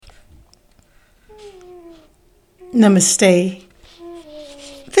Namaste.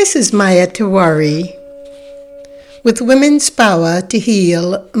 This is Maya Tiwari with Women's Power to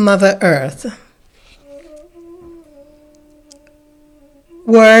Heal Mother Earth.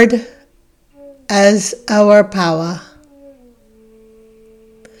 Word as our power.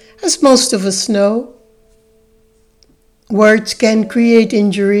 As most of us know, words can create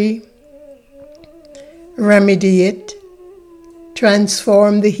injury, remedy it,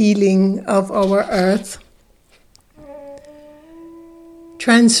 transform the healing of our earth,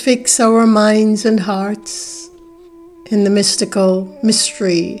 transfix our minds and hearts in the mystical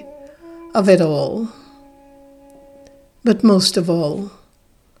mystery of it all. But most of all,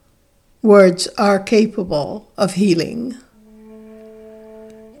 words are capable of healing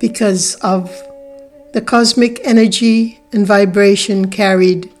because of the cosmic energy and vibration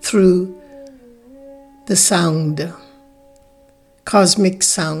carried through the sound, cosmic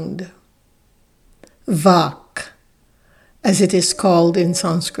sound, Vak, as it is called in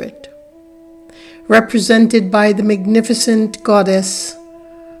Sanskrit, represented by the magnificent goddess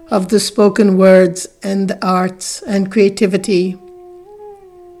of the spoken words and the arts and creativity,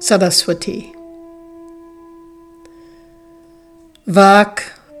 Saraswati. Vak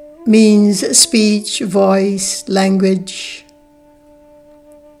means speech, voice, language.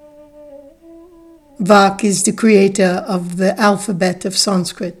 Vak is the creator of the alphabet of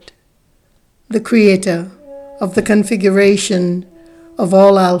Sanskrit, the creator of the configuration of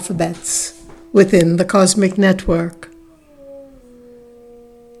all alphabets within the cosmic network.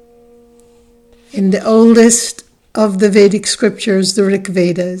 In the oldest of the Vedic scriptures, the Rig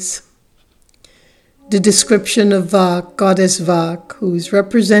Vedas, the description of Vak, goddess Vak, who is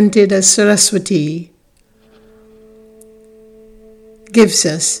represented as Saraswati, gives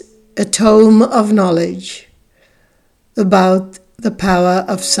us a tome of knowledge about the power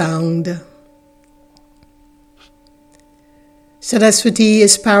of sound. Saraswati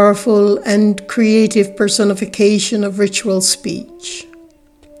is powerful and creative personification of ritual speech.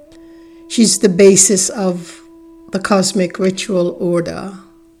 She's the basis of the cosmic ritual order.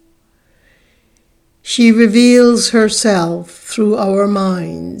 She reveals herself through our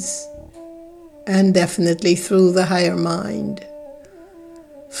minds, and definitely through the higher mind,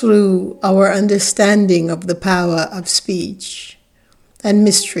 through our understanding of the power of speech and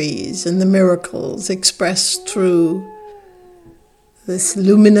mysteries and the miracles expressed through this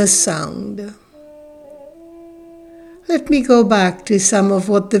luminous sound. Let me go back to some of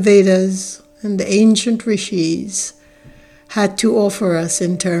what the Vedas and the ancient rishis had to offer us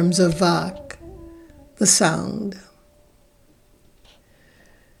in terms of Vak, the sound.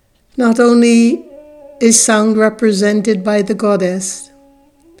 Not only is sound represented by the goddess,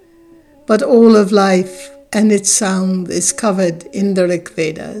 but all of life and its sound is covered in the Rig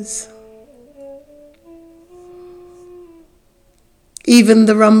Vedas. Even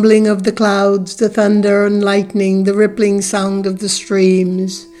the rumbling of the clouds, the thunder and lightning, the rippling sound of the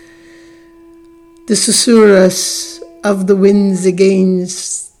streams, the susurrus of the winds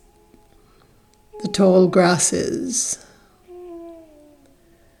against the tall grasses.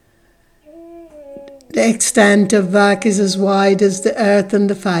 The extent of Vak is as wide as the earth and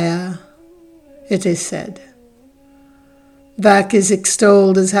the fire, it is said. Vak is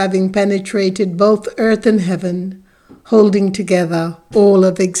extolled as having penetrated both earth and heaven, holding together all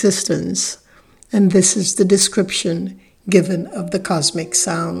of existence, and this is the description given of the cosmic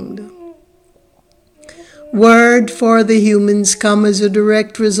sound. Word for the humans come as a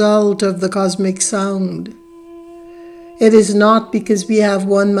direct result of the cosmic sound. It is not because we have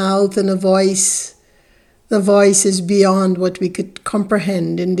one mouth and a voice. The voice is beyond what we could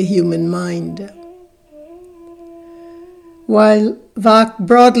comprehend in the human mind. While Vak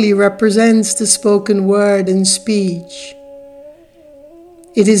broadly represents the spoken word and speech,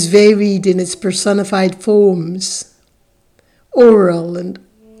 it is varied in its personified forms, oral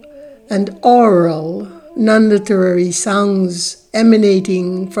and oral, non-literary sounds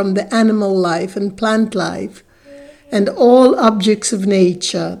emanating from the animal life and plant life and all objects of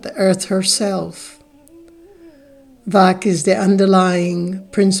nature, the earth herself. Vak is the underlying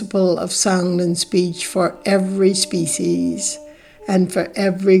principle of sound and speech for every species and for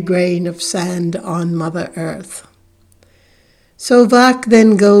every grain of sand on Mother Earth. So Vak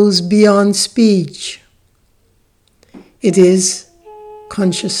then goes beyond speech. It is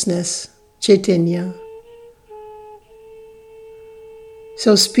consciousness, Chaitanya.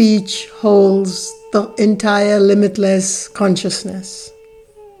 So speech holds the entire limitless consciousness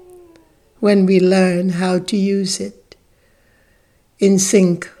when we learn how to use it in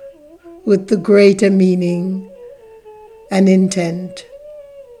sync with the greater meaning and intent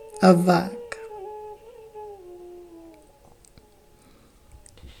of Vak.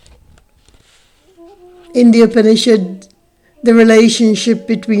 In the Upanishad, the relationship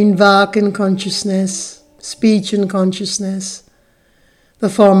between Vak and consciousness, speech and consciousness, the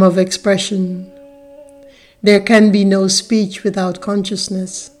form of expression. There can be no speech without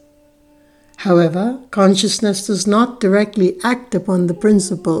consciousness. However, consciousness does not directly act upon the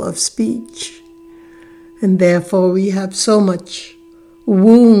principle of speech, and therefore we have so much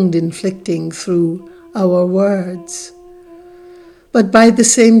wound inflicting through our words. But by the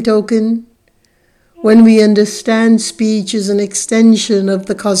same token, when we understand speech as an extension of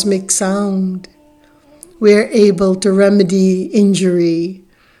the cosmic sound, we're able to remedy injury.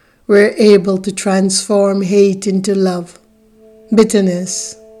 We're able to transform hate into love,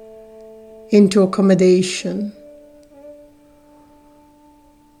 bitterness into accommodation,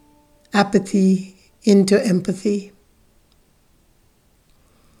 apathy into empathy.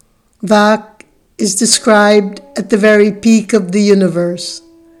 Vak is described at the very peak of the universe,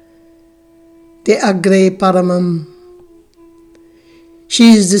 the Agre Paramam.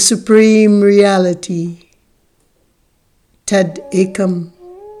 She is the supreme reality, Tad Ekam.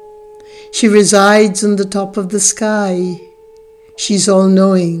 She resides on the top of the sky. She's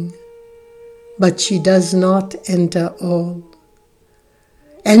all-knowing, but she does not enter all.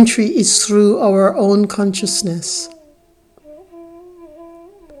 Entry is through our own consciousness.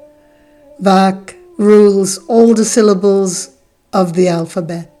 Vak rules all the syllables of the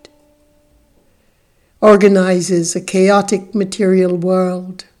alphabet, organizes a chaotic material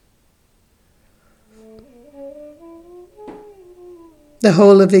world. The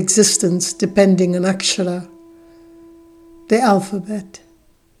whole of existence depending on Akshara, the alphabet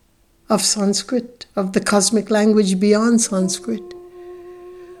of Sanskrit, of the cosmic language beyond Sanskrit,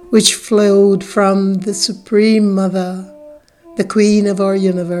 which flowed from the Supreme Mother, the Queen of our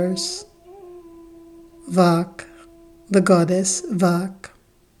universe, Vak, the goddess Vak.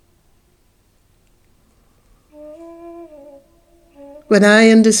 When I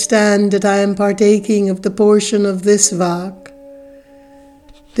understand that I am partaking of the portion of this Vak,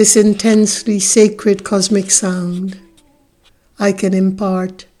 this intensely sacred cosmic sound, I can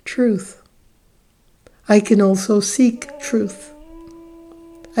impart truth. I can also seek truth.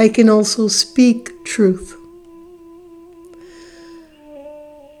 I can also speak truth.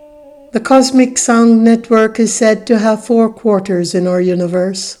 The cosmic sound network is said to have 4 quarters in our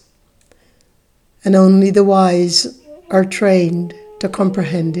universe, and only the wise are trained to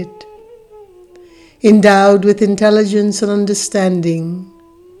comprehend it. Endowed with intelligence and understanding,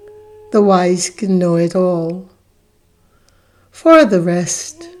 the wise can know it all. For the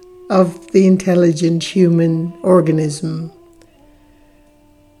rest of the intelligent human organism,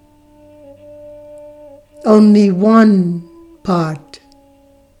 only one part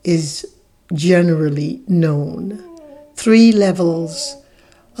is generally known. 3 levels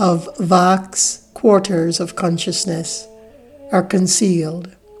of Vak's quarters of consciousness are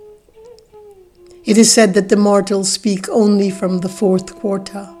concealed. It is said that the mortals speak only from the 4th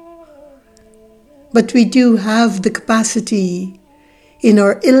quarter. But we do have the capacity in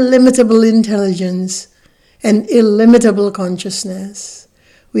our illimitable intelligence and illimitable consciousness.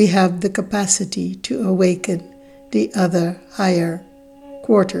 We have the capacity to awaken the other higher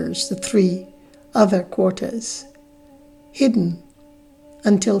quarters, the 3 other quarters, hidden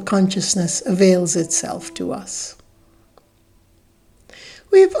until consciousness avails itself to us.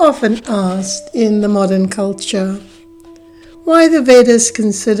 We've often asked in the modern culture why the Vedas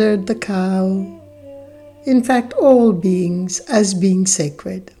considered the cow, in fact all beings, as being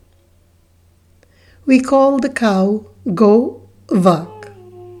sacred. We call the cow Go Vak,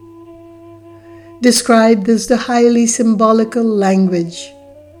 described as the highly symbolical language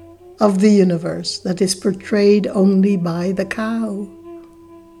of the universe that is portrayed only by the cow.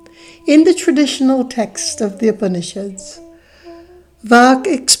 In the traditional text of the Upanishads, Vak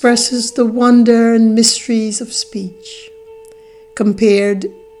expresses the wonder and mysteries of speech. Compared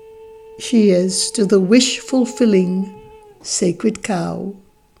she is to the wish-fulfilling sacred cow,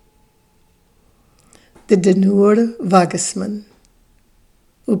 the Dhanur Vagasman,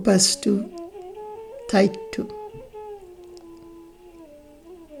 Upastu Taitu.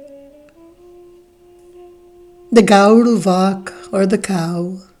 The Gauru Vak, or the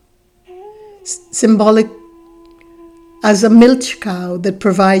cow, symbolic as a milch cow that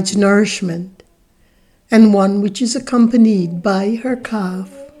provides nourishment, and one which is accompanied by her calf.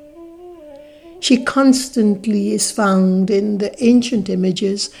 She constantly is found in the ancient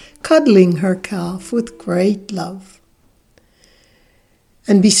images cuddling her calf with great love,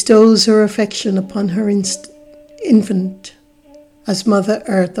 and bestows her affection upon her infant as Mother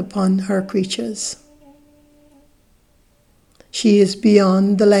Earth upon her creatures. She is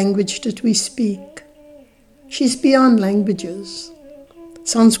beyond the language that we speak. She's beyond languages.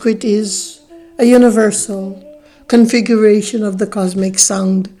 Sanskrit is a universal configuration of the cosmic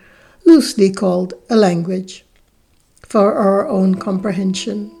sound, loosely called a language, for our own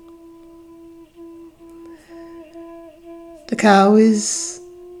comprehension. The cow is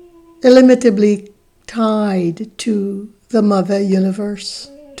illimitably tied to the Mother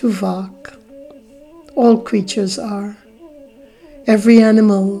Universe, to Vak. All creatures are. Every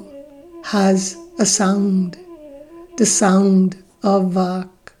animal has a sound, the sound of Vak.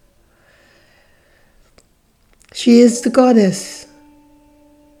 She is the goddess,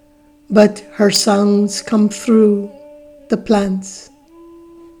 but her sounds come through the plants,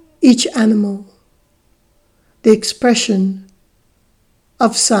 each animal, the expression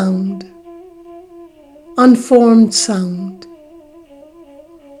of sound, unformed sound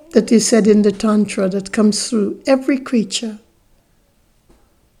that is said in the Tantra that comes through every creature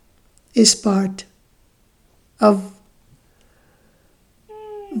is part of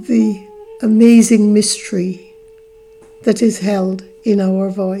the amazing mystery that is held in our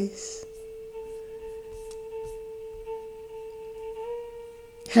voice.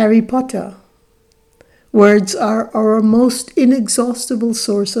 Harry Potter. Words are our most inexhaustible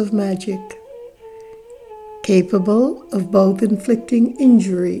source of magic, capable of both inflicting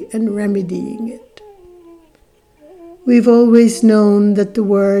injury and remedying it. We've always known that the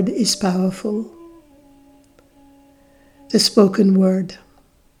word is powerful. The spoken word.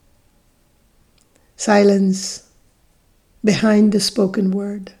 Silence behind the spoken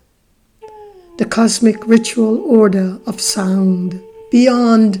word. The cosmic ritual order of sound.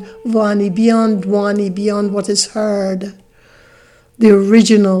 Beyond Vani, beyond Wani, beyond what is heard. The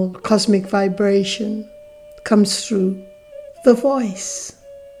original cosmic vibration comes through the voice.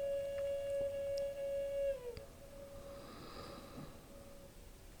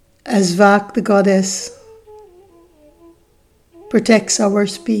 As Vak, the goddess, protects our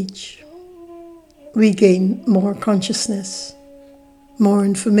speech, we gain more consciousness, more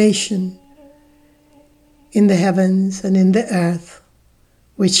information in the heavens and in the earth,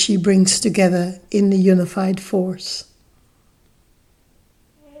 which she brings together in the unified force.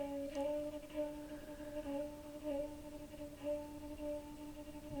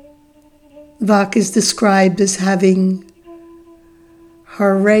 Vak is described as having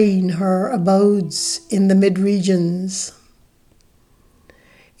her reign, her abodes in the mid-regions,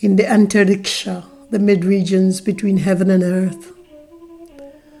 in the Antariksha, the mid-regions between heaven and earth.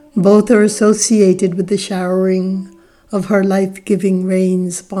 Both are associated with the showering of her life-giving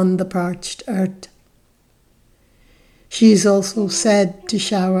rains upon the parched earth. She is also said to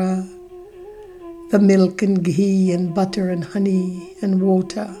shower the milk and ghee and butter and honey and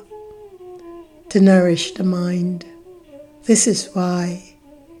water to nourish the mind. This is why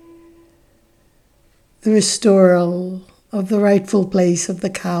the restoral of the rightful place of the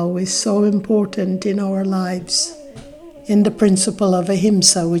cow is so important in our lives, in the principle of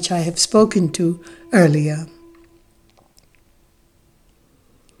ahimsa, which I have spoken to earlier.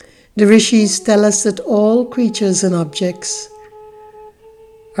 The rishis tell us that all creatures and objects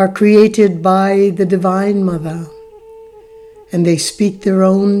are created by the Divine Mother, and they speak their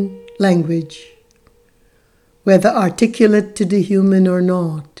own language. Whether articulate to the human or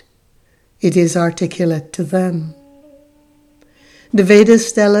not, it is articulate to them. The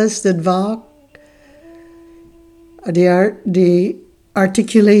Vedas tell us that Vak, the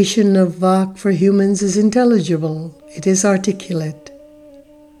articulation of Vak for humans is intelligible, it is articulate,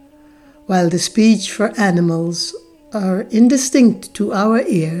 while the speech for animals are indistinct to our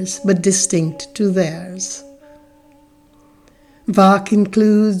ears, but distinct to theirs. Vak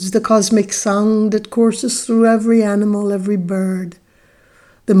includes the cosmic sound that courses through every animal, every bird,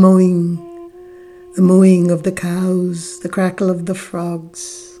 the mooing of the cows, the crackle of the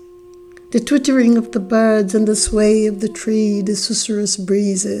frogs, the twittering of the birds and the sway of the tree, the susurrus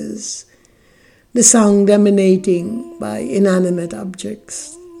breezes, the sound emanating by inanimate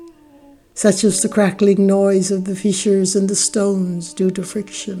objects, such as the crackling noise of the fissures and the stones due to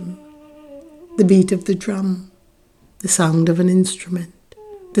friction, the beat of the drum, the sound of an instrument,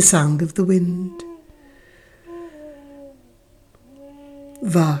 the sound of the wind.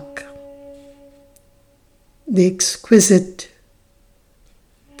 Vak, the exquisite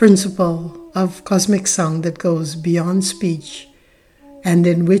principle of cosmic sound that goes beyond speech and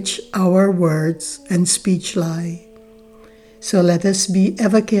in which our words and speech lie. So let us be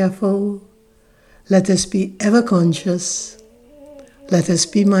ever careful, let us be ever conscious, let us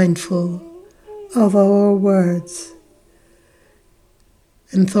be mindful of our words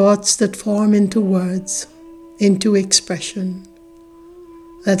and thoughts that form into words, into expression.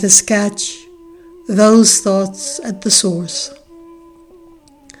 Let us catch those thoughts at the source,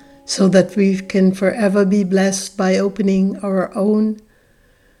 so that we can forever be blessed by opening our own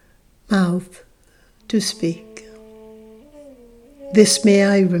mouth to speak. This may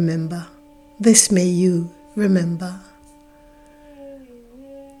I remember, this may you remember.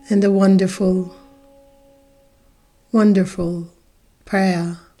 And a wonderful, wonderful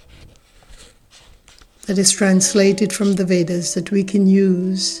prayer that is translated from the Vedas that we can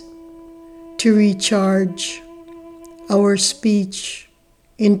use to recharge our speech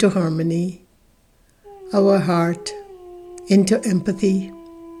into harmony, our heart into empathy,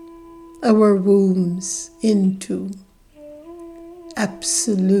 our wombs into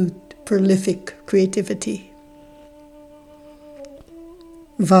absolute prolific creativity.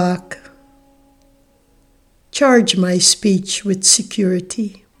 Vak, charge my speech with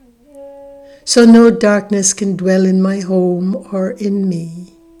security, so no darkness can dwell in my home or in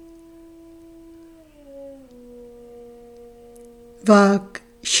me. Vak,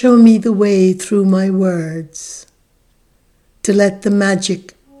 show me the way through my words, to let the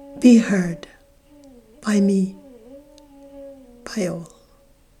magic be heard by me, by all.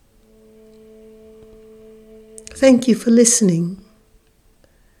 Thank you for listening,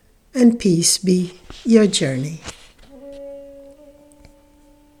 and peace be your journey.